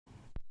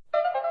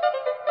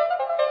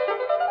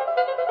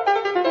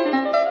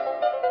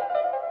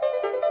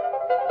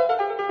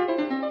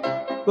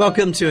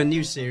Welcome to a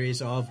new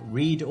series of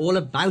Read All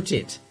About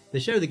It, the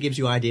show that gives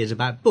you ideas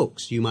about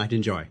books you might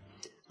enjoy.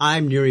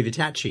 I'm Nury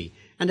Vittachi,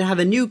 and I have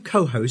a new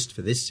co-host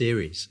for this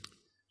series.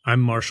 I'm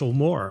Marshall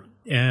Moore,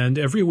 and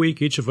every week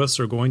each of us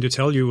are going to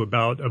tell you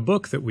about a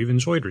book that we've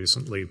enjoyed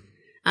recently.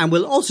 And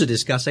we'll also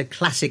discuss a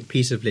classic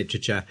piece of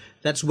literature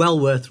that's well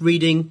worth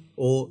reading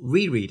or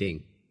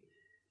rereading.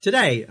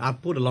 Today,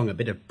 I've brought along a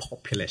bit of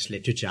populist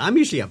literature. I'm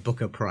usually a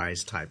Booker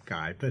Prize type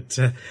guy, but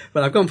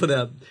I've gone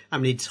for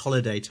it's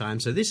holiday time,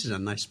 so this is a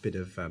nice bit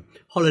of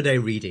holiday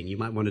reading. You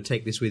might want to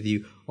take this with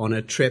you on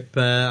a trip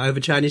over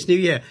Chinese New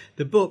Year.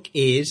 The book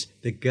is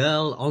The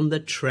Girl on the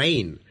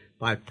Train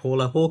by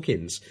Paula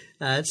Hawkins.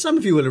 Some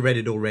of you will have read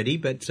it already,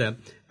 but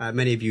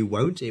many of you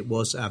won't. It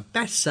was a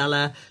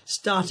bestseller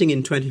starting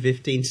in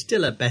 2015,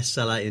 still a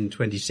bestseller in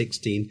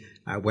 2016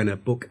 when a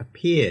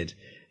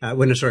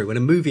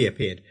movie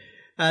appeared.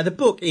 The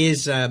book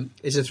is a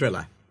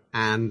thriller,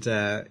 and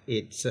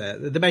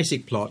the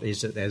basic plot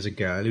is that there's a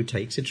girl who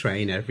takes a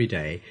train every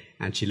day,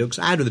 and she looks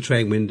out of the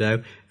train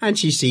window and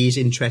she sees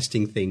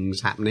interesting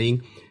things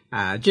happening,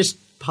 just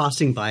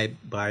passing by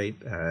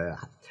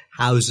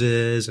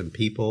houses and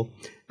people,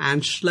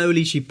 and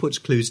slowly she puts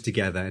clues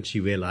together and she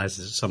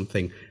realizes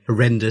something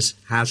horrendous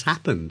has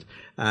happened.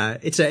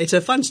 It's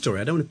a fun story.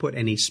 I don't want to put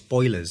any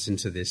spoilers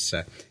into this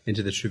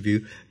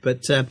review,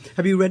 but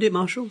have you read it,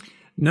 Marshall?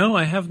 No,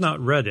 I have not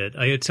read it.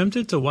 I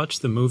attempted to watch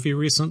the movie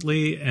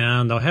recently,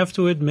 and I'll have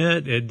to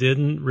admit it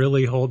didn't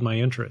really hold my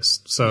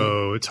interest.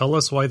 So tell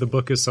us why the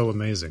book is so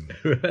amazing.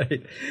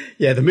 Right.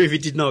 Yeah, the movie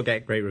did not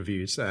get great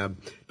reviews. But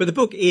the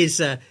book is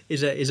a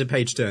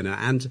page turner,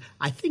 and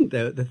I think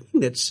the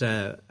thing that's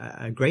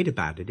great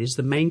about it is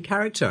the main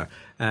character.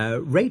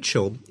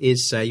 Rachel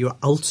is your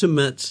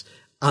ultimate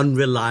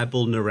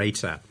unreliable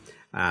narrator.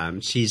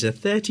 She's a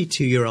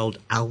 32-year-old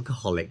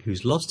alcoholic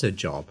who's lost her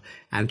job,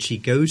 and she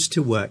goes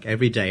to work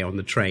every day on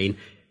the train,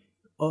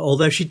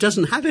 although she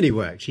doesn't have any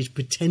work. She's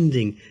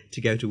pretending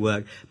to go to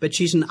work, but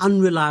she's an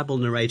unreliable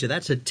narrator.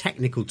 That's a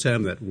technical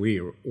term that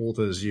we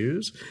authors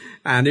use,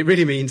 and it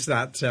really means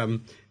that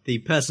the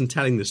person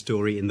telling the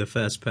story in the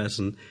first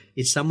person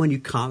is someone you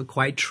can't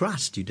quite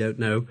trust. You don't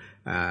know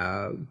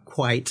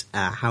quite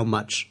how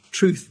much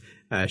truth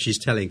she's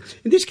telling.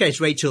 In this case,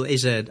 Rachel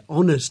is an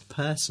honest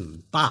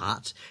person,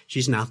 but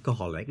she's an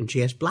alcoholic and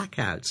she has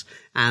blackouts.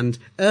 And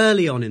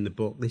early on in the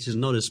book, this is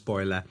not a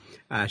spoiler,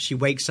 she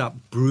wakes up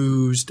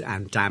bruised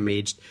and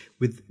damaged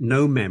with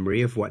no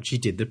memory of what she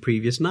did the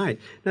previous night.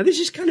 Now, this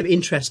is kind of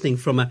interesting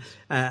from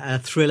a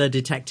thriller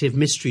detective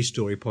mystery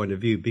story point of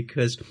view,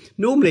 because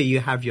normally you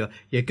have your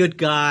good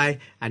guy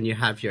and you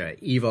have your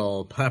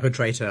evil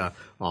perpetrator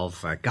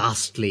of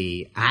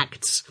ghastly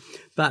acts.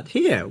 But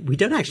here, we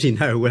don't actually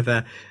know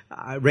whether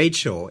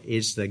Rachel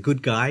is the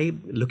good guy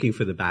looking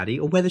for the baddie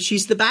or whether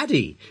she's the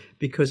baddie,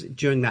 because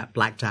during that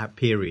blacked out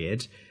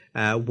period,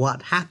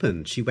 what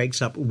happened? She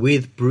wakes up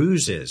with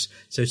bruises.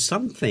 So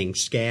something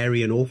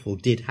scary and awful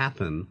did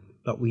happen,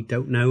 but we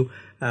don't know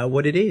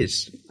what it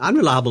is.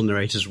 Unreliable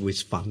narrators are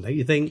always fun, don't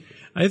you think?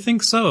 I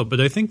think so, but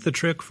I think the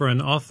trick for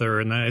an author,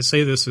 and I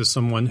say this as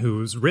someone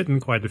who's written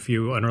quite a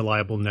few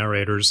unreliable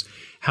narrators,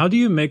 how do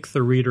you make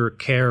the reader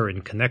care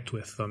and connect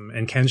with them?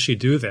 And can she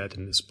do that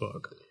in this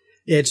book?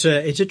 It's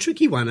a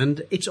tricky one,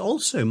 and it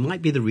also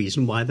might be the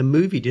reason why the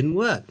movie didn't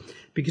work.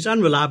 Because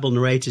unreliable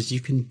narrators you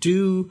can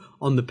do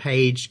on the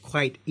page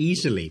quite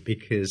easily,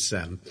 because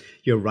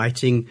you're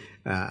writing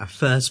a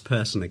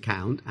first-person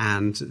account,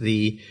 and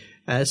the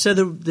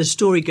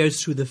story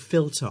goes through the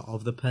filter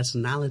of the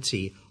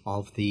personality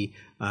of the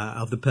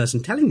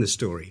person telling the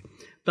story.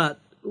 But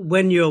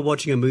when you're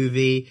watching a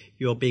movie,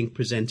 you're being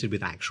presented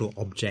with actual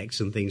objects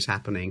and things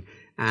happening.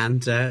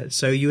 And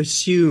so you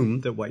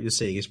assume that what you're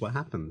seeing is what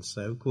happens.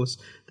 So, of course,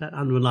 that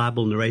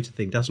unreliable narrator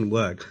thing doesn't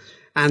work.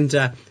 And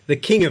the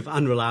king of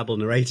unreliable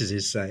narrators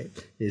is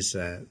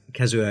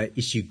Kazuo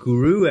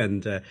Ishiguro,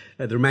 and the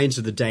remains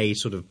of the day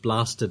sort of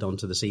blasted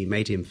onto the scene,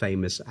 made him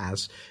famous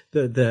as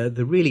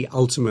the really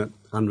ultimate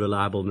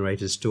unreliable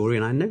narrator's story.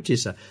 And I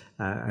notice an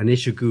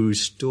Ishiguro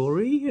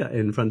story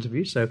in front of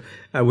you, so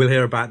we'll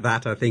hear about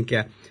that, I think,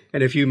 in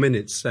a few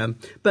minutes.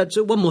 But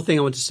one more thing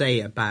I want to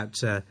say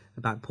about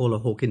Paula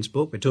Hawkins'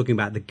 book. We're talking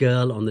about The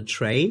Girl on the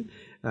Train,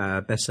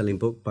 best-selling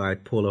book by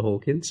Paula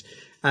Hawkins.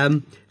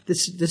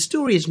 The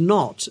story is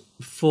not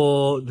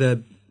for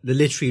the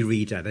literary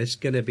reader.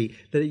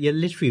 Your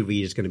literary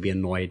reader is going to be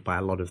annoyed by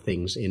a lot of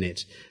things in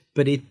it,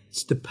 but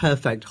it's the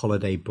perfect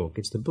holiday book.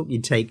 It's the book you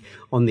take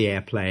on the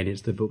airplane.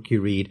 It's the book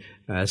you read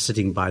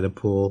sitting by the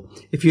pool.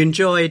 If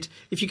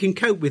you can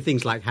cope with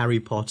things like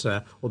Harry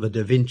Potter or the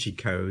Da Vinci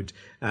Code,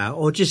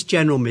 or just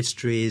general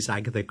mysteries,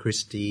 Agatha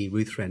Christie,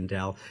 Ruth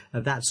Rendell,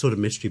 that sort of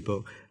mystery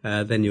book,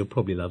 then you'll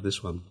probably love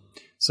this one.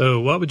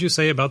 So what would you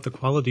say about the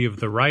quality of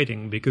the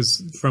writing?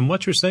 Because from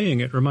what you're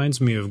saying, it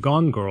reminds me of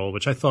Gone Girl,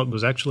 which I thought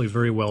was actually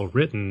very well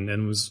written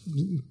and was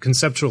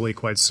conceptually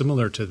quite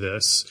similar to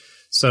this.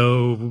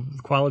 So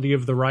quality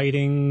of the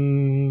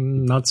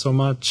writing, not so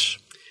much?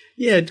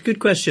 Yeah, good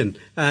question.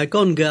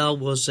 Gone Girl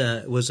was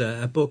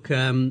a book,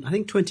 I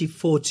think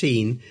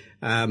 2014,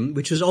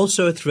 which was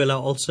also a thriller,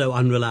 also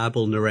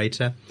unreliable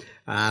narrator.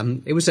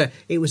 It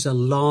was a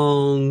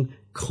long,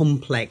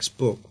 complex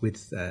book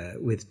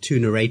with two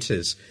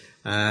narrators,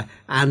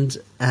 and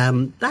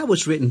that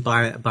was written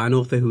by an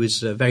author who is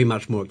very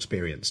much more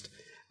experienced.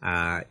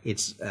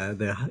 It's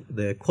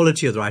the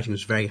quality of the writing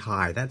was very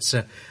high.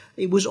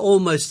 It was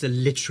almost a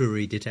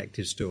literary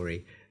detective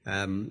story,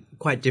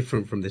 quite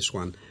different from this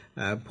one.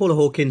 Paula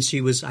Hawkins,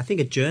 she was, I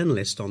think, a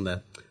journalist on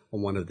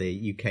one of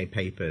the UK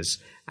papers,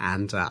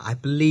 and I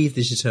believe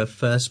this is her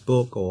first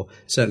book, or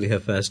certainly her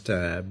first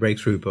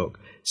breakthrough book.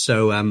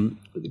 So,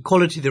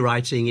 quality of the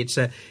writing, it's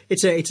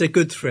a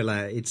good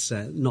thriller. It's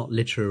not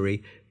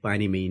literary by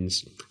any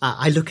means.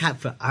 I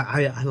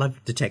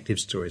love detective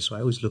stories, so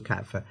I always look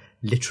out for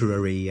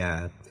literary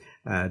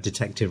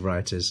detective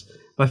writers.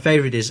 My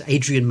favourite is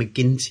Adrian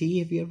McGinty.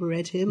 Have you ever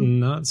read him?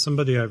 Not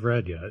somebody I've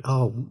read yet.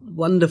 Oh,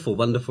 wonderful,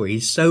 wonderful.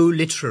 He's so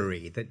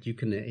literary that you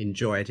can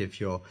enjoy it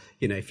if you're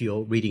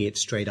reading it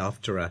straight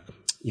after a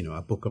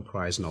Booker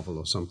Prize novel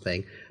or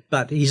something.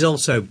 But he's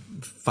also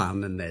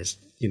fun, and there's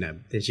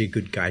your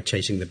good guy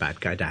chasing the bad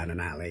guy down an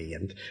alley,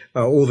 and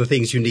all the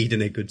things you need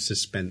in a good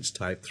suspense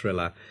type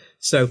thriller.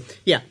 So,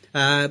 yeah,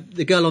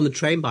 The Girl on the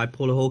Train by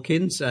Paula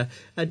Hawkins,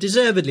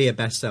 deservedly a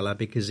bestseller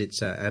because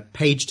it's a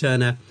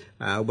page-turner,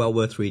 well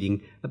worth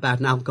reading, about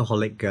an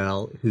alcoholic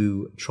girl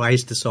who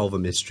tries to solve a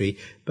mystery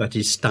but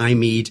is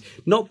stymied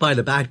not by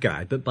the bad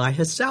guy but by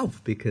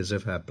herself because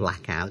of her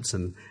blackouts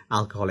and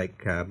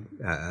alcoholic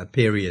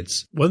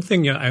periods. One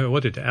thing I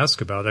wanted to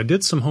ask about, I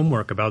did some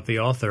homework about the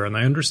author, and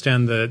I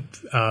understand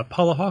that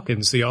Paula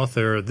Hawkins, the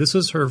author, this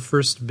is her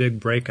first big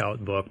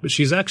breakout book, but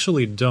she's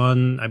actually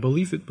done, I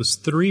believe it was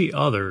 3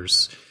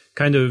 others.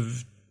 Kind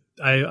of,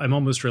 I'm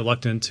almost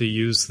reluctant to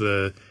use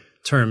the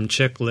term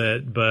chick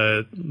lit,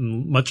 but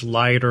much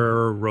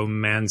lighter,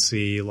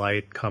 romancy,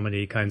 light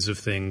comedy kinds of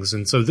things.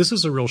 And so this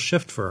is a real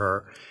shift for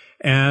her.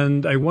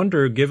 And I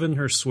wonder, given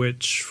her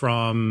switch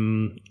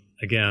from,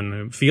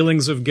 again,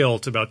 feelings of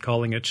guilt about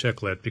calling it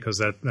chick lit, because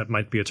that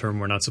might be a term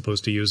we're not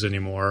supposed to use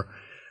anymore,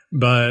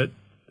 but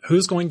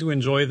who's going to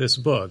enjoy this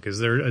book? Is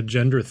there a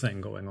gender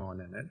thing going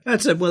on in it?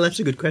 That's a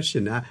good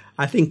question.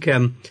 I think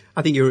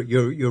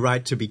you're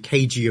right to be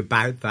cagey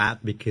about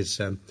that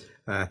because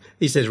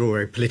these days are all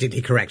very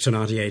politically correct on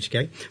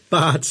RTHK,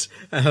 but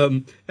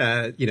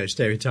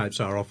stereotypes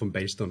are often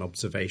based on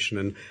observation.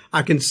 And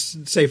I can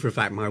say for a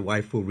fact my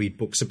wife will read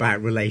books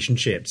about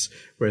relationships,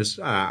 whereas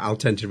I'll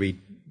tend to read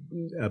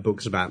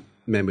books about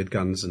men with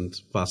guns and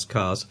fast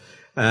cars.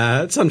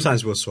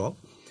 Sometimes we'll swap,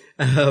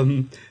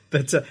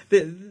 but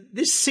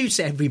this suits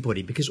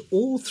everybody because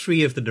all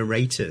 3 of the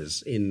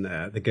narrators in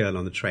The Girl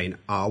on the Train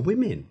are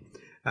women.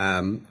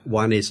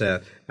 One is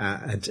a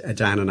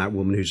down and out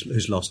woman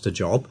who's lost her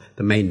job,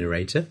 the main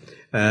narrator.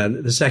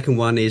 The second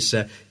one is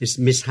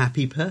Miss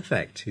Happy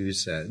Perfect,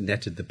 who's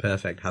netted the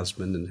perfect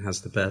husband and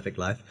has the perfect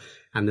life.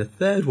 And the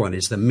third one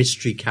is the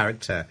mystery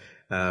character.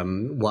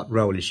 What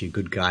role is she,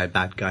 good guy,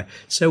 bad guy?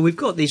 So we've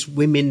got these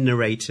women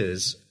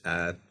narrators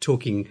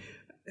talking,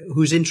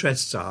 whose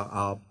interests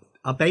are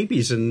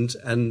babies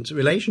and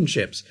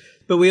relationships.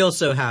 But we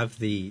also have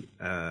the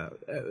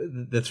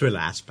thriller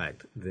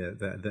aspect,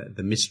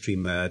 the mystery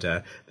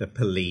murder, the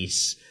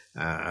police,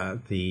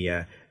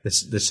 the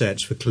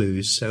search for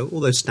clues. So all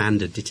those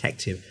standard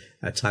detective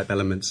type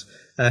elements.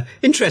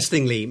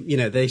 Interestingly,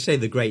 they say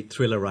the great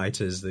thriller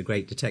writers, the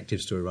great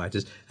detective story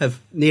writers, have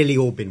nearly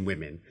all been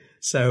women.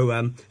 So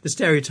the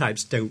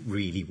stereotypes don't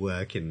really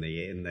work in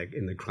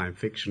the crime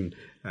fiction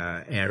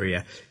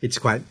area. It's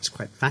quite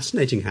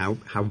fascinating how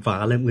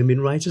violent women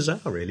writers are,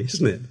 really,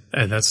 isn't it?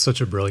 And that's such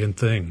a brilliant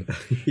thing.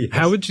 Yes.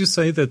 How would you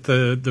say that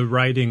the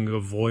writing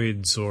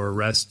avoids or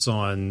rests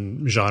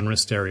on genre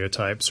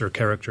stereotypes or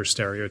character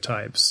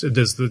stereotypes?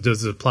 Does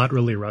the plot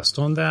really rest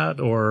on that,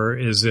 or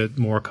is it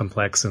more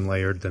complex and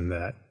layered than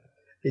that?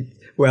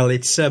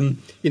 It's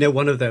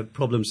one of the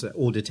problems that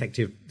all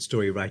detective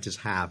story writers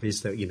have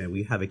is that,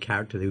 we have a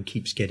character who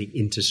keeps getting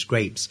into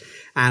scrapes.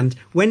 And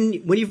when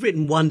you've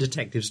written one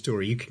detective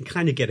story, you can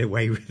kind of get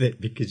away with it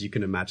because you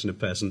can imagine a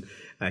person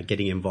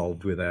getting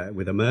involved with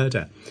a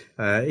murder.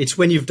 It's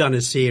when you've done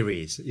a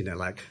series,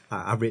 like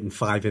I've written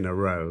 5 in a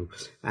row,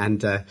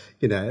 and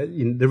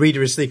the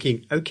reader is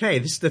thinking, okay,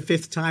 this is the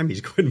 5th time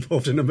he's got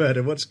involved in a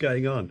murder. What's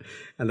going on?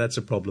 And that's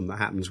a problem that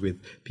happens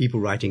with people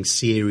writing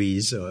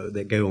series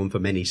that go on for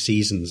many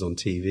seasons on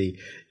TV.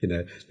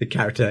 The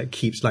character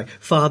keeps, like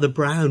Father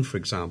Brown, for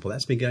example,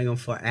 that's been going on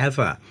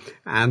forever.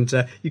 And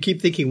you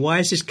keep thinking, why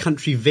has this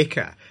country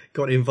vicar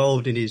got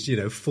involved in his,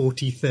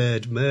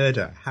 43rd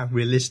murder? How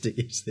realistic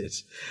is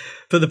this?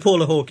 For the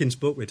Paula Hawkins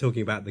book, we're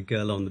talking about The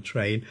Girl on the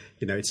Train.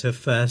 It's her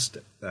first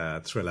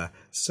thriller,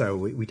 so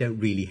we don't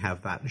really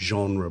have that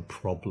genre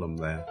problem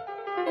there.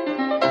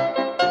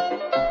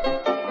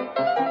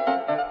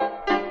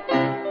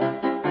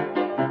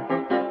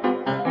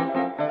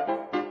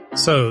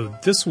 So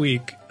this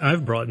week,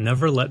 I've brought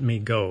Never Let Me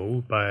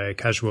Go by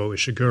Kazuo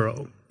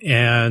Ishiguro.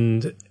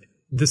 And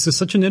this is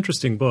such an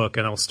interesting book,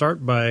 and I'll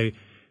start by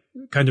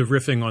kind of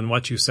riffing on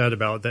what you said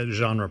about that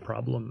genre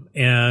problem.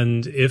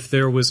 And if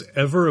there was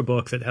ever a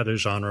book that had a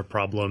genre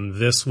problem,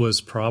 this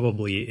was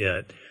probably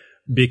it.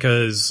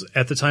 Because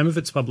at the time of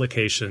its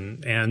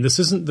publication, and this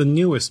isn't the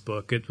newest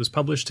book, it was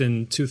published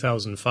in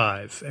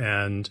 2005,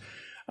 and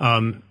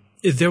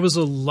there was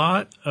a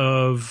lot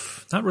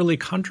of, not really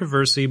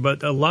controversy,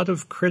 but a lot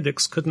of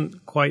critics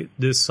couldn't quite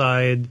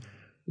decide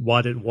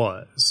what it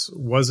was.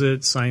 Was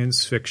it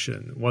science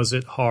fiction? Was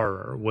it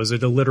horror? Was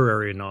it a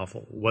literary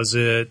novel? Was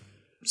it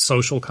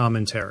social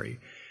commentary?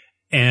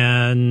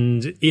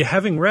 And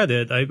having read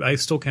it, I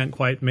still can't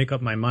quite make up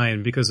my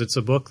mind, because it's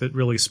a book that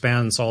really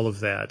spans all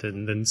of that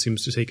and then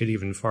seems to take it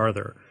even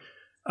farther.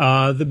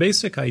 The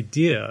basic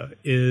idea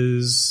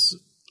is,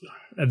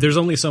 there's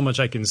only so much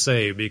I can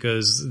say,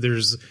 because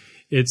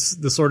it's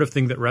the sort of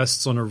thing that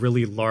rests on a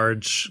really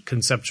large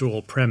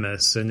conceptual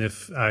premise, and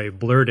if I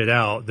blurt it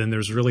out, then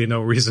there's really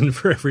no reason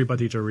for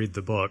everybody to read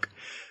the book.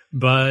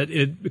 But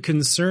it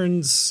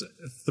concerns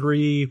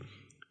 3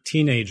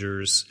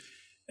 teenagers,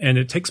 and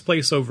it takes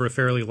place over a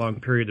fairly long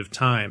period of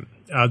time.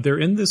 They're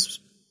in this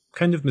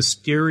kind of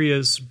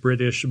mysterious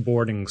British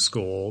boarding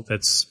school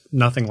that's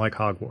nothing like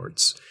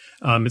Hogwarts.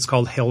 It's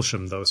called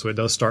Hailsham, though, so it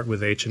does start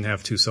with H and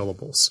have 2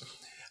 syllables.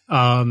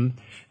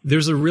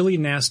 There's a really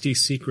nasty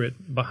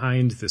secret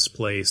behind this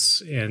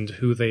place and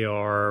who they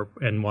are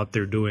and what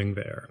they're doing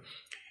there.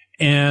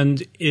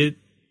 And it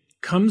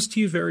comes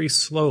to you very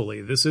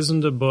slowly. This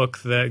isn't a book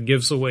that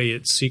gives away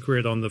its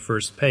secret on the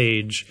first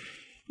page.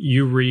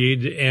 You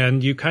read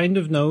and you kind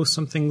of know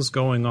something's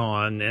going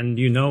on, and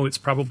you know it's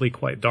probably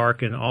quite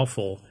dark and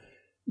awful.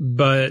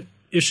 But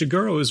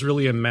Ishiguro is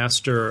really a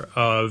master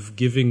of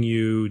giving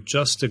you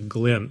just a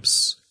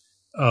glimpse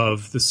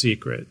of the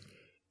secret.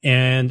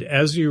 And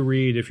as you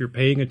read, if you're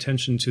paying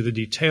attention to the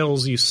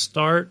details, you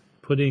start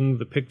putting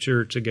the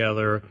picture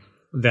together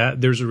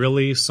that there's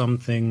really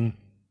something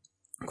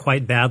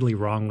quite badly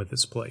wrong with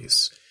this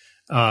place.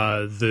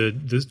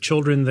 The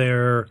children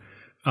there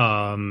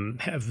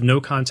have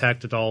no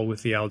contact at all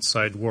with the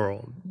outside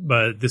world.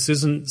 But this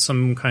isn't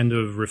some kind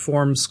of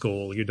reform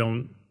school.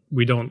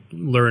 We don't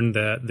learn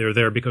that they're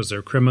there because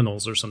they're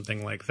criminals or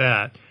something like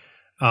that.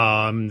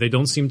 They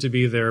don't seem to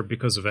be there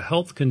because of a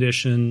health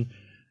condition.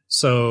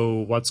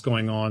 So what's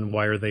going on?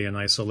 Why are they in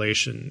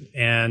isolation?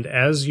 And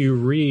as you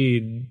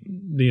read,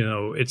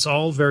 it's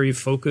all very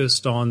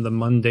focused on the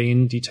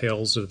mundane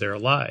details of their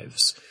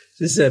lives.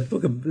 This is a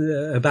book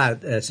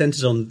about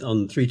centers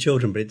on 3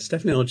 children, but it's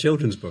definitely not a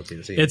children's book,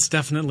 is it? It's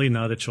definitely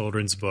not a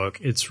children's book.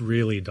 It's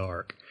really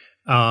dark,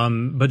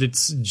 but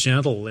it's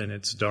gentle in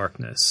its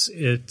darkness.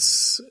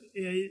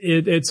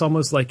 It's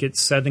almost like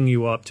it's setting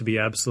you up to be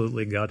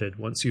absolutely gutted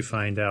once you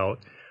find out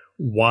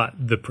what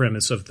the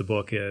premise of the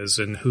book is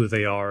and who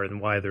they are and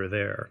why they're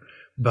there.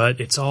 But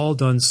it's all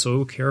done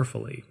so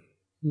carefully.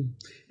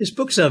 His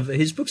books are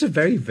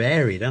very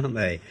varied, aren't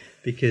they?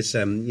 Because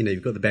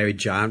you've got The Buried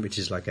Giant, which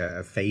is like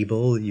a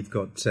fable. You've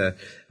got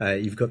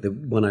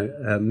the one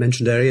I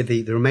mentioned earlier.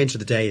 The Remains of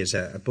the Day is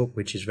a book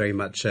which is very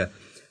much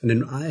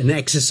an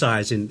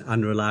exercise in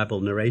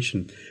unreliable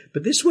narration.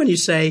 But this one, you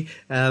say,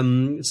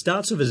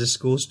 starts off as a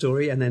school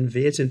story and then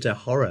veers into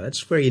horror. That's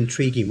very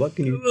intriguing. What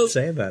can you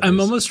say about this? I'm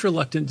almost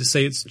reluctant to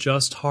say it's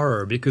just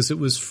horror, because it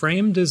was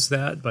framed as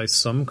that by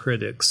some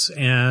critics.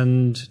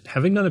 And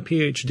having done a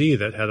PhD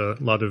that had a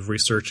lot of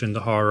research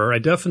into horror, I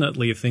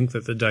definitely think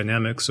that the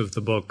dynamics of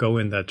the book go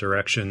in that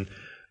direction.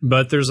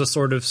 But there's a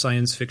sort of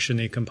science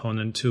fiction-y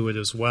component to it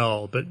as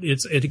well. But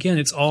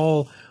it's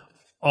all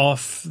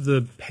off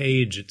the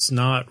page. It's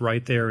not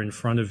right there in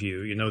front of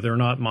you. They're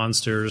not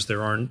monsters.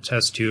 There aren't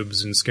test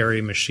tubes and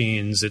scary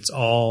machines. It's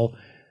all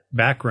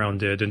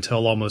backgrounded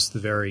until almost the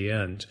very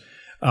end.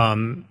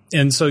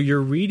 And so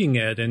you're reading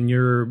it and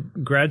you're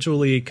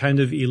gradually kind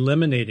of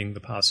eliminating the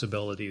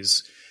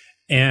possibilities.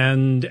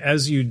 And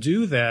as you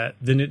do that,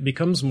 then it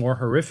becomes more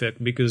horrific,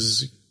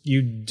 because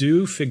you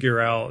do figure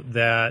out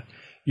that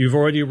you've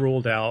already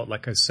ruled out,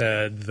 like I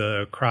said,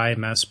 the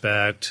crime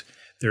aspect.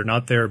 They're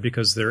not there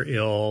because they're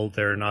ill.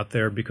 They're not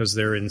there because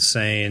they're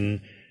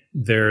insane.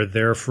 They're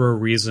there for a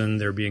reason.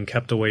 They're being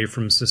kept away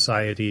from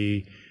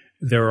society.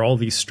 There are all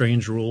these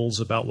strange rules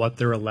about what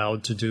they're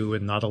allowed to do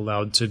and not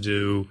allowed to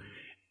do.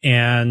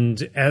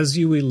 And as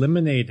you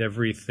eliminate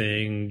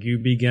everything, you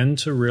begin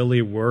to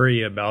really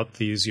worry about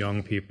these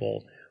young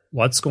people.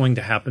 What's going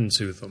to happen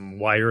to them?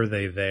 Why are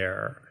they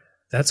there?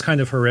 That's kind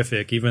of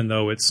horrific, even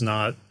though it's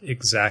not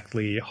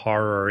exactly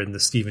horror in the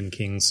Stephen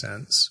King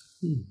sense.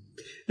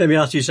 Let me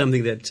ask you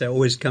something that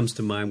always comes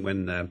to mind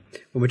when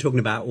we're talking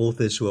about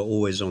authors who are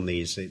always on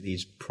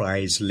these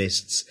prize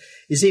lists.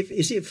 Is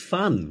it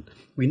fun?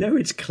 We know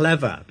it's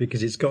clever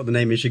because it's got the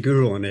name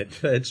Ishiguro on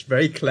it. It's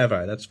very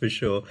clever, that's for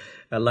sure.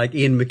 Like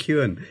Ian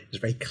McEwan is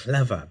very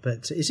clever.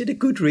 But is it a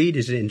good read?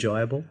 Is it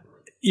enjoyable?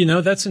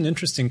 That's an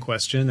interesting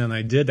question, and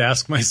I did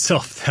ask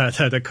myself that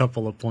at a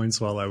couple of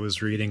points while I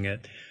was reading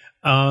it.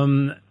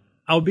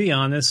 I'll be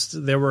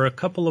honest, there were a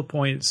couple of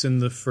points in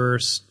the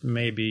first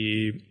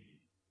maybe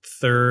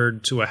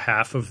third to a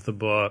half of the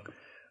book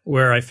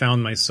where I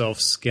found myself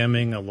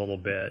skimming a little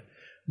bit.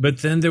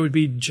 But then there would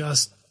be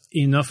just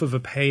enough of a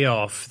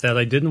payoff that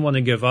I didn't want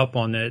to give up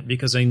on it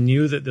because I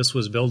knew that this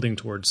was building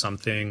towards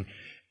something.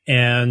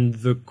 And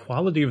the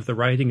quality of the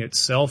writing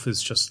itself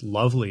is just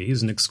lovely.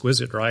 He's an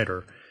exquisite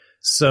writer.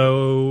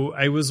 So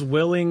I was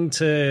willing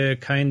to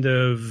kind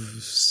of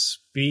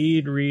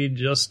speed read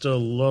just a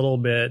little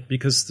bit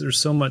because there's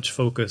so much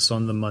focus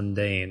on the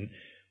mundane.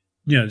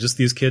 You know, just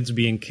these kids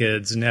being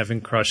kids and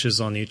having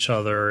crushes on each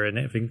other and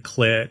having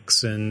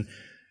cliques and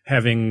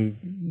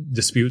having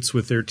disputes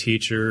with their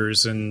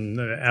teachers. And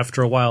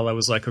after a while, I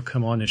was like, oh,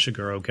 come on,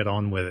 Ishiguro, get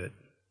on with it.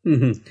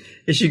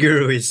 Mm-hmm.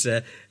 Ishiguro is,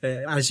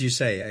 as you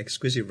say, an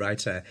exquisite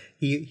writer.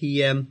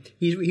 He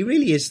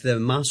really is the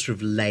master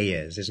of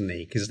layers, isn't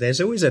he? Because there's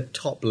always a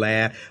top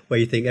layer where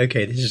you think,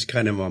 okay, this is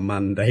kind of a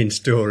mundane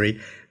story,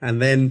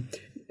 and then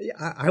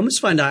I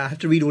almost find I have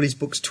to read all his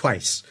books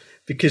twice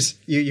because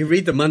you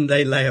read the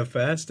mundane layer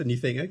first, and you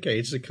think, okay,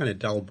 it's a kind of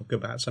dull book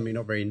about something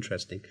not very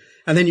interesting,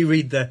 and then you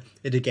read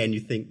it again, you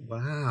think,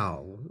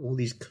 wow, all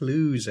these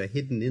clues are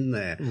hidden in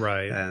there,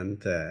 right?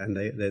 And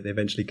they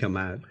eventually come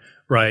out.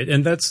 Right,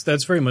 and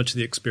that's very much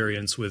the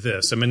experience with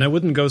this. I mean, I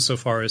wouldn't go so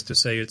far as to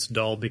say it's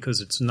dull because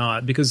it's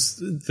not, because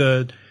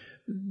the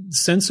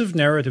sense of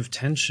narrative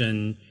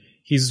tension,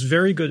 he's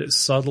very good at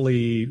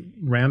subtly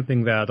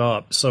ramping that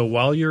up. So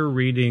while you're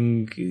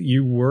reading,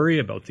 you worry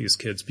about these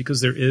kids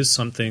because there is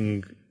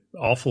something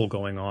awful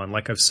going on.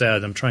 Like I've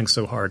said, I'm trying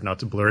so hard not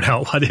to blurt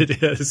out what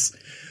it is.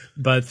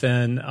 But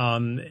then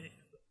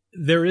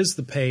there is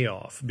the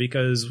payoff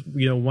because,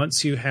 you know,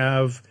 once you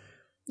have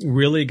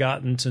really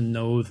gotten to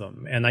know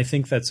them, and I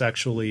think that's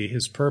actually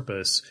his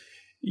purpose.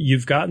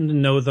 You've gotten to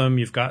know them,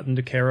 you've gotten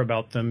to care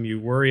about them, you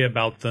worry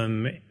about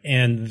them,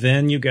 and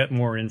then you get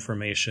more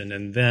information,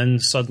 and then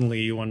suddenly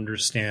you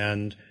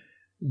understand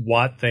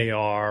what they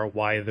are,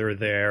 why they're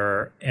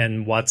there,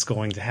 and what's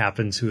going to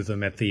happen to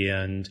them at the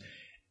end.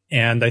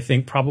 And I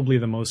think probably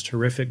the most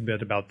horrific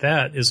bit about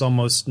that is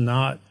almost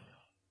not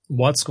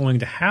what's going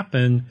to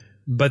happen,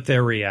 but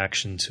their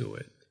reaction to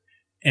it.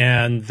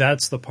 And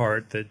that's the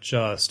part that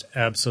just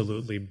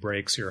absolutely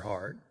breaks your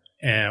heart,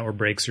 or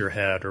breaks your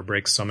head, or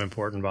breaks some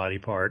important body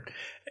part.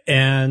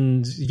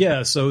 And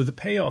yeah, so the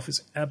payoff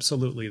is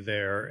absolutely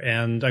there.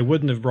 And I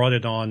wouldn't have brought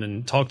it on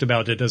and talked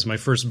about it as my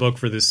first book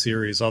for this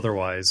series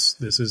otherwise.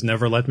 This is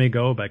Never Let Me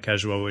Go by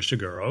Kazuo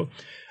Ishiguro.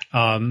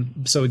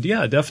 So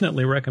yeah,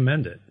 definitely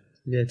recommend it.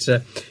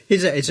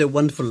 It's a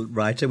wonderful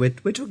writer. We're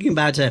talking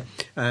about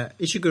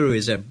Ishiguro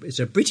is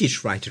a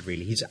British writer,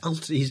 really.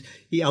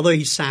 Although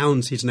he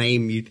sounds his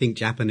name, you think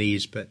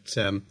Japanese, but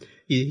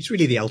he's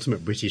really the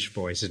ultimate British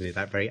voice, isn't he?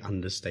 That very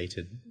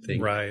understated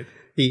thing. Right.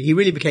 He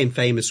really became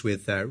famous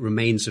with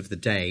Remains of the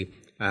Day,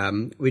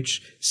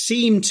 which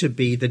seemed to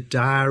be the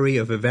diary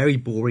of a very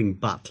boring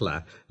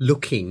butler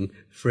looking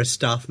for a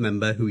staff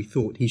member who he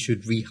thought he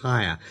should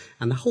rehire.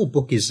 And the whole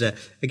book is,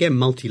 again,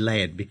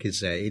 multi-layered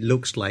because it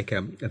looks like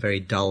a very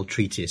dull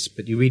treatise,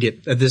 but you read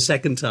it the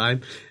second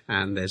time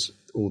and there's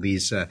all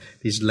these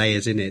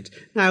layers in it.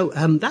 Now,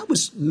 that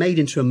was made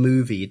into a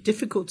movie.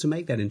 Difficult to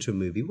make that into a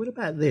movie. What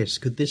about this?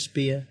 Could this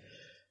be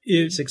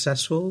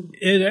successful?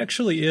 It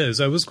actually is.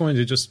 I was going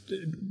to just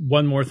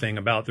one more thing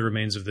about The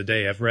Remains of the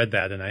Day. I've read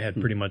that and I had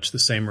pretty much the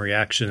same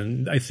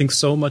reaction. I think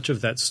so much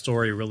of that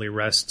story really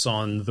rests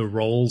on the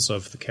roles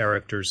of the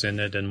characters in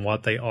it and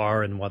what they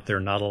are and what they're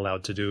not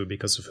allowed to do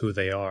because of who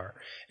they are.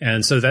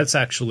 And so that's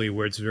actually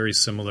where it's very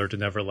similar to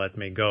Never Let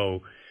Me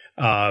Go,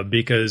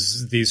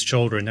 because these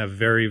children have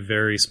very,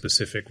 very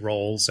specific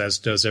roles, as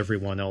does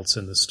everyone else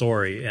in the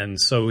story. And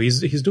so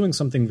he's doing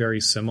something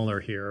very similar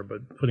here,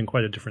 but putting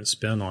quite a different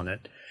spin on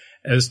it.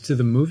 As to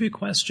the movie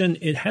question,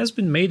 it has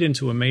been made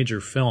into a major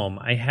film.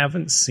 I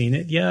haven't seen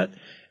it yet.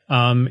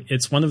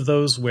 It's one of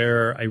those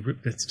where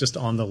it's just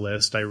on the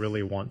list. I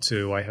really want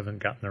to. I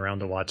haven't gotten around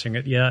to watching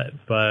it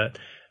yet, but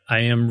I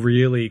am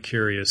really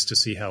curious to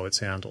see how it's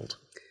handled.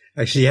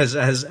 Actually,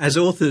 as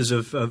authors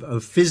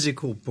of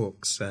physical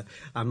books,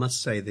 I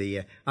must say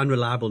the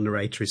unreliable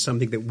narrator is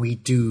something that we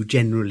do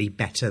generally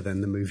better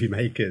than the movie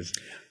makers.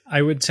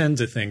 I would tend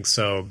to think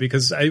so,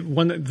 because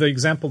the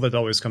example that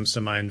always comes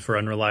to mind for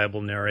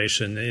unreliable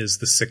narration is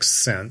The Sixth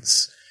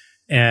Sense.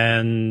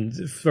 And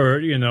for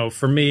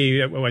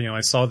me, when I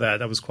saw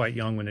that, I was quite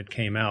young when it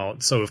came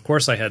out. So of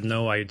course I had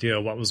no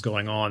idea what was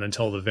going on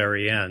until the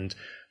very end.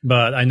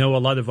 But I know a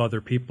lot of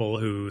other people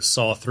who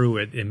saw through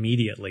it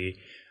immediately.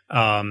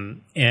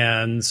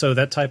 And so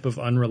that type of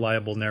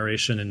unreliable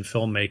narration in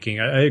filmmaking,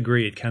 I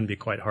agree, it can be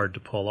quite hard to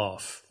pull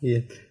off.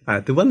 Yeah.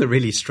 The one that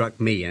really struck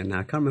me, and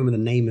I can't remember the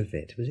name of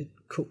it, was it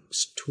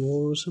Cook's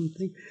Tour or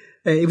something?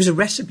 It was a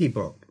recipe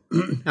book.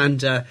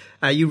 And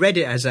you read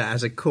it as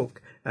a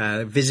cook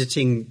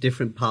visiting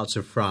different parts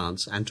of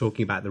France and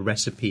talking about the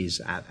recipes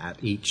at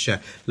each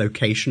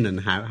location and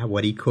how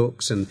what he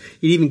cooks. And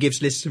he even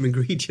gives lists of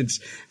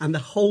ingredients. And the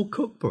whole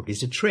cookbook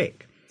is a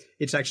trick.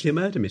 It's actually a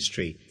murder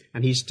mystery.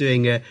 And he's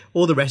doing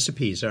all the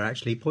recipes are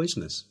actually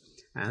poisonous.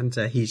 and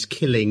he's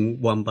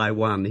killing one by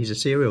one. He's a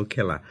serial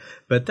killer.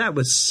 But that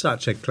was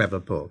such a clever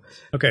book.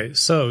 Okay,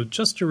 so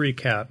just to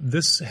recap,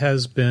 this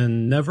has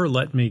been Never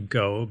Let Me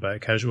Go by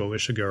Kazuo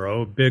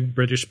Ishiguro, big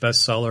British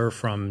bestseller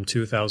from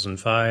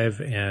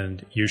 2005,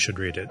 and you should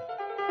read it.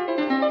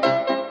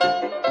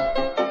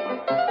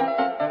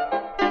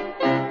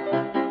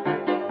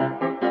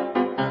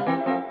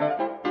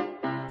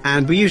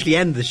 And we usually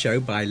end the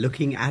show by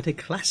looking at a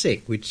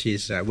classic, which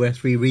is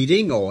worth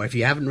rereading, or if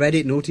you haven't read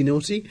it,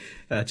 naughty,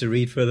 to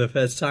read for the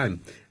first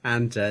time.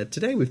 And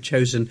today we've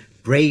chosen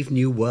Brave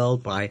New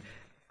World by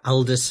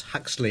Aldous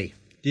Huxley.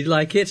 Did you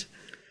like it,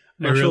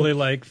 Marshall? I really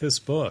like this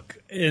book.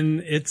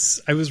 And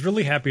I was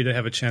really happy to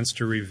have a chance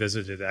to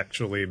revisit it,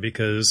 actually,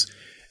 because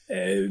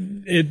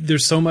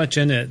there's so much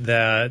in it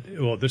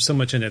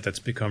that's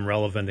become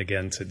relevant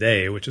again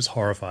today, which is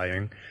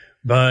horrifying.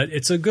 But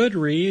it's a good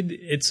read.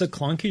 It's a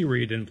clunky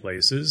read in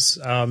places.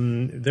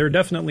 There are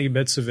definitely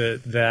bits of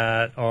it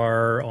that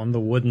are on the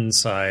wooden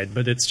side,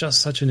 but it's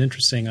just such an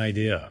interesting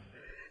idea.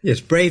 Yes,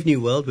 Brave New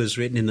World was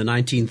written in the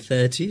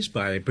 1930s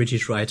by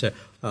British writer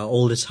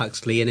Aldous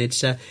Huxley, and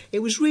it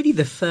was really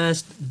the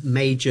first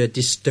major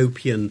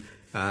dystopian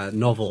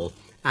novel.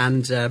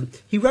 And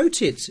he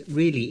wrote it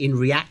really in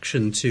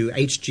reaction to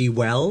H.G.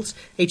 Wells.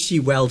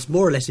 H.G. Wells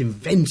more or less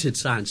invented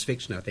science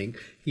fiction, I think,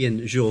 he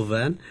and Jules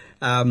Verne.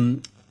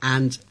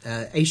 And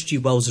H.G.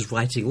 Wells is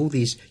writing all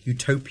these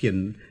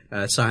utopian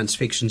science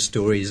fiction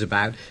stories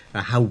about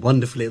how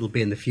wonderful it'll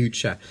be in the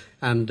future.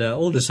 And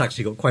Aldous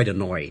Huxley got quite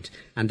annoyed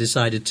and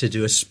decided to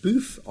do a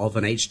spoof of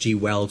an H.G.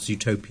 Wells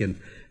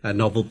utopian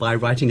novel by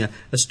writing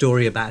a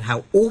story about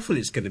how awful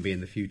it's going to be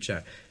in the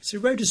future. So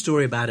he wrote a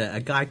story about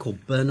a guy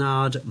called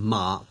Bernard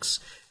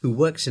Marx, who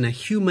works in a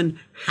human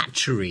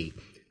hatchery,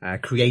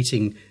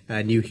 creating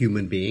new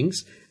human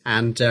beings.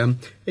 And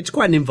it's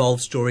quite an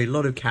involved story, a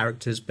lot of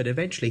characters, but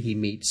eventually he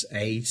meets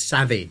a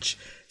savage.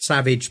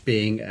 Savage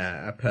being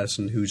a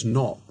person who's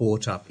not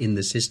brought up in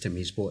the system,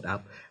 he's brought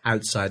up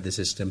outside the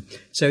system.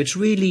 So it's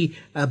really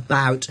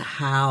about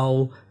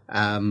how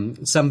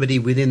somebody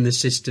within the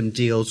system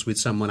deals with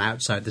someone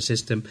outside the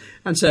system.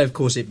 And so, of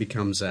course, it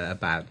becomes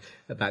about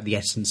the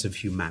essence of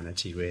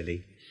humanity,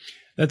 really.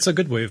 That's a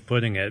good way of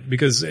putting it,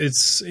 because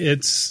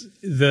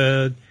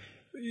the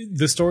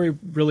story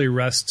really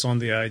rests on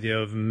the idea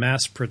of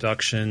mass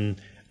production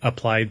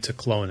applied to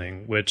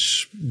cloning,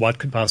 which what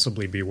could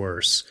possibly be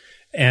worse?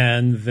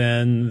 And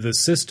then the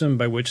system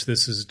by which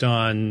this is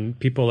done,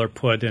 people are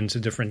put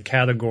into different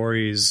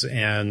categories,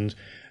 and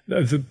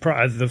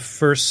the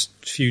first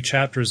few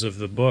chapters of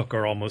the book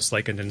are almost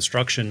like an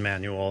instruction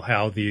manual,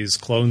 how these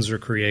clones are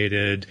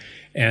created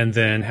and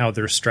then how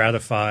they're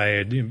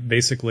stratified,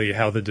 basically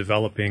how the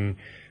developing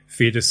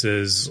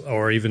fetuses,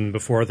 or even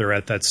before they're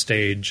at that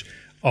stage,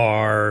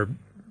 are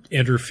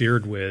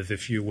interfered with,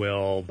 if you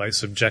will, by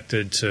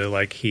subjected to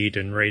like heat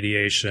and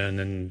radiation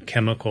and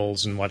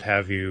chemicals and what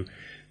have you,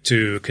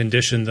 to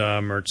condition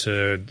them or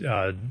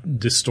to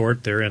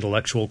distort their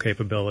intellectual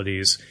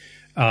capabilities,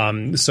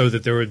 so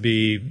that there would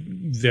be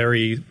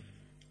very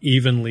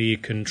evenly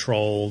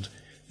controlled,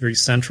 very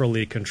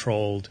centrally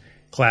controlled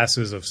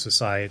classes of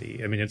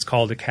society. I mean, it's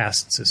called a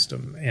caste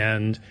system.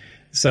 And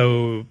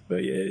so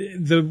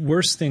the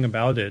worst thing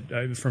about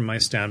it, from my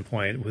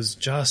standpoint, was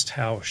just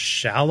how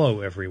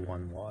shallow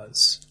everyone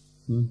was.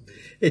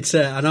 It's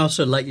and I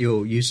also like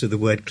your use of the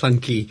word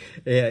clunky.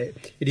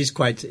 It is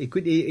quite.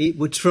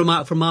 Which from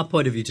our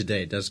point of view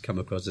today, it does come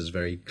across as a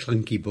very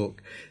clunky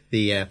book.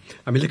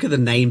 Look at the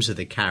names of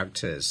the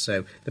characters.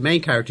 So the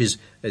main character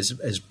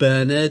is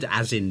Bernard,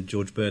 as in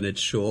George Bernard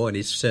Shaw, and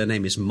his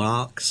surname is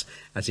Marx,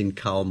 as in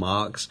Karl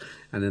Marx,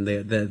 and then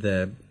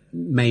the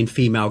main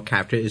female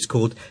character is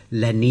called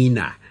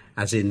Lenina,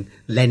 as in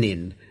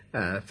Lenin,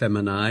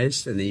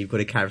 feminized. And then you've got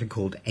a character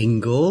called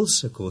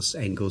Engels. Of course,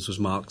 Engels was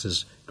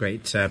Marx's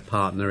great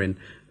partner in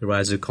the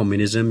rise of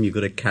communism. You've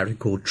got a character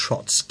called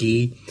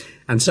Trotsky,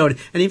 and so on.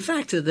 And in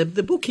fact,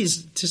 the book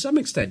is, to some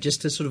extent,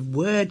 just a sort of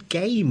word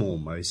game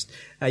almost.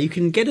 You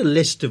can get a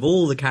list of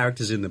all the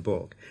characters in the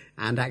book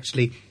and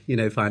actually,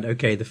 find,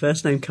 okay, the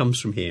first name comes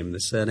from him, the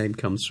surname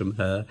comes from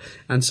her,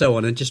 and so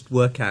on, and just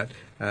work out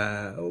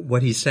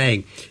what he's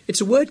saying.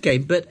 It's a word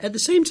game, but at the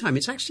same time,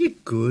 it's actually a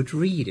good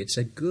read. It's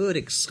a good,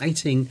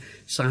 exciting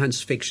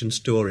science fiction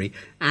story,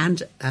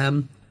 and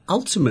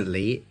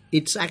ultimately,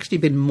 it's actually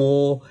been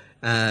more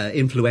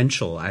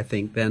influential, I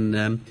think, than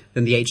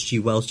the H.G.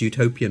 Wells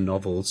utopian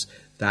novels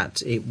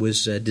that it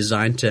was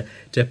designed to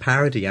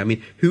parody. I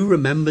mean, who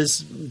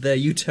remembers the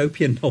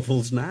utopian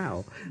novels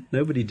now?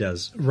 Nobody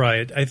does.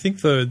 Right. I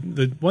think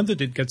the one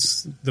that it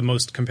gets the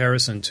most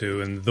comparison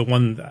to, and the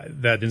one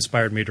that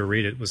inspired me to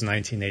read it, was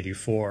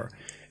 1984.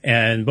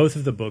 And both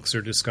of the books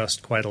are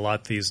discussed quite a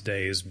lot these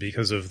days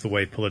because of the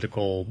way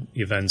political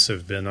events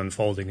have been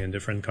unfolding in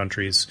different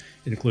countries,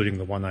 including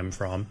the one I'm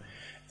from.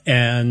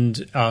 And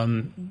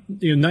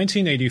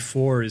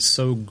 1984 is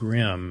so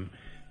grim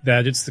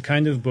that it's the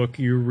kind of book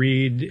you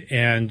read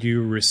and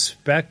you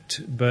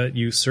respect, but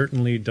you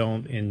certainly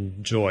don't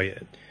enjoy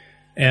it.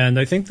 And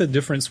I think the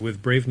difference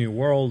with Brave New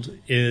World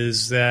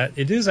is that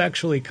it is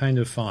actually kind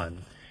of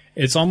fun.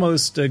 it's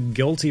almost a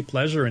guilty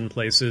pleasure in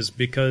places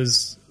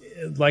because,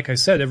 like I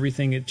said,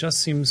 everything, it just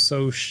seems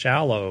so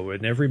shallow,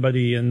 and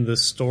everybody in the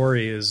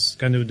story is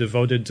kind of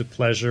devoted to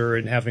pleasure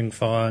and having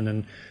fun,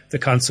 and the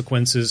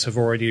consequences have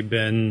already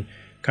been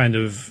kind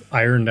of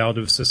ironed out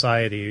of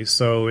society.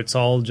 So it's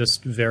all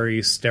just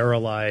very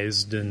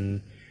sterilized,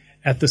 and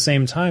at the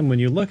same time, when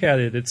you look at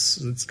it,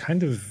 it's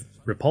kind of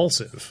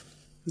repulsive.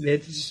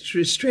 It's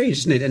strange,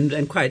 isn't it?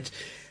 And quite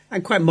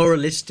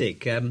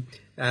moralistic.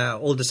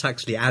 Aldous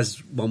Huxley,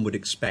 as one would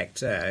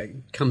expect,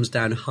 comes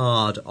down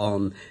hard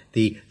on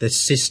the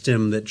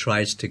system that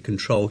tries to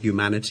control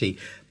humanity.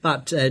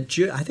 But I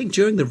think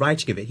during the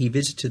writing of it, he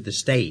visited the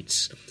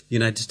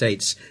United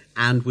States,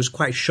 and was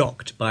quite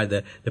shocked by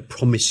the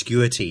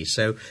promiscuity.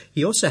 So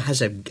he also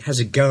has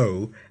a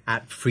go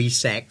at free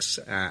sex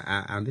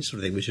and this sort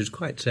of thing, which is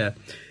quite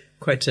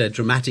a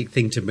dramatic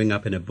thing to bring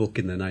up in a book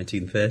in the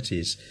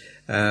 1930s.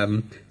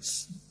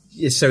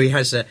 So he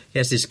has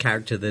this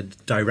character, the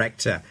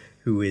director,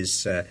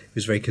 who's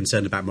very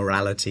concerned about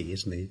morality,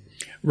 isn't he?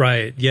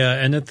 Right. Yeah,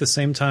 and at the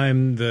same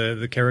time,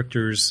 the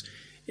characters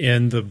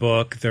in the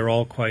book, they're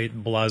all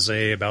quite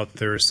blasé about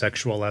their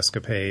sexual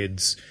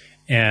escapades.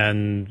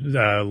 And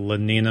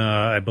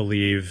Lenina, I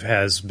believe,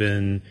 has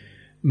been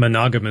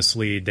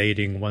monogamously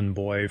dating one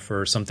boy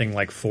for something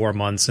like 4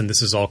 months, and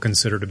this is all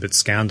considered a bit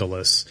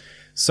scandalous.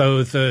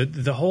 So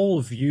the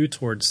whole view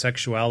towards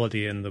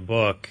sexuality in the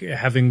book,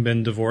 having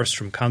been divorced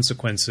from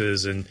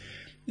consequences and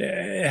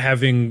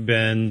having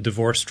been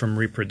divorced from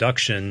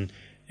reproduction,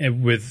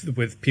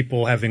 with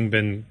people having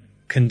been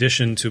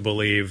conditioned to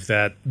believe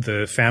that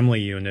the family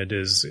unit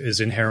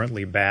is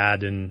inherently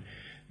bad and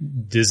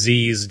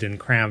diseased and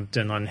cramped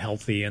and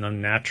unhealthy and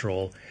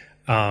unnatural.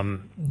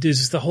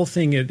 This the whole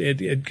thing.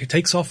 It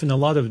takes off in a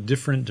lot of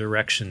different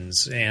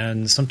directions,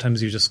 and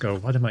sometimes you just go,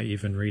 "What am I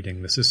even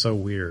reading? This is so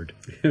weird."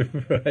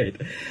 Right,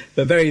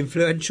 but very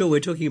influential. We're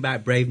talking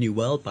about Brave New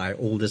World by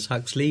Aldous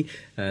Huxley,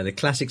 the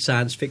classic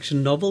science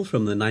fiction novel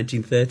from the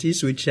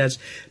 1930s, which has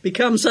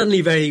become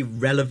suddenly very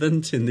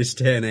relevant in this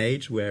day and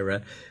age,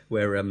 where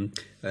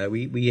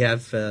we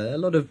have a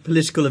lot of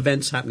political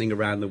events happening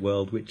around the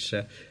world, which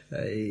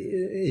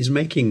is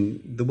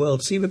making the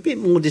world seem a bit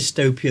more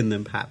dystopian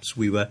than perhaps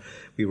we were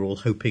all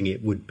hoping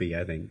it would be,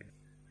 I think.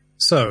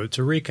 So,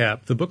 to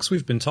recap, the books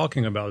we've been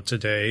talking about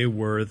today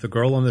were The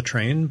Girl on the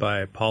Train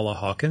by Paula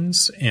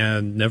Hawkins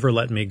and Never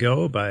Let Me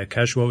Go by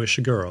Kazuo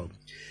Ishiguro.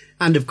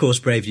 And, of course,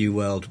 Brave New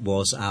World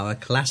was our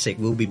classic.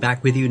 We'll be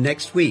back with you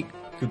next week.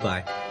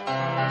 Goodbye.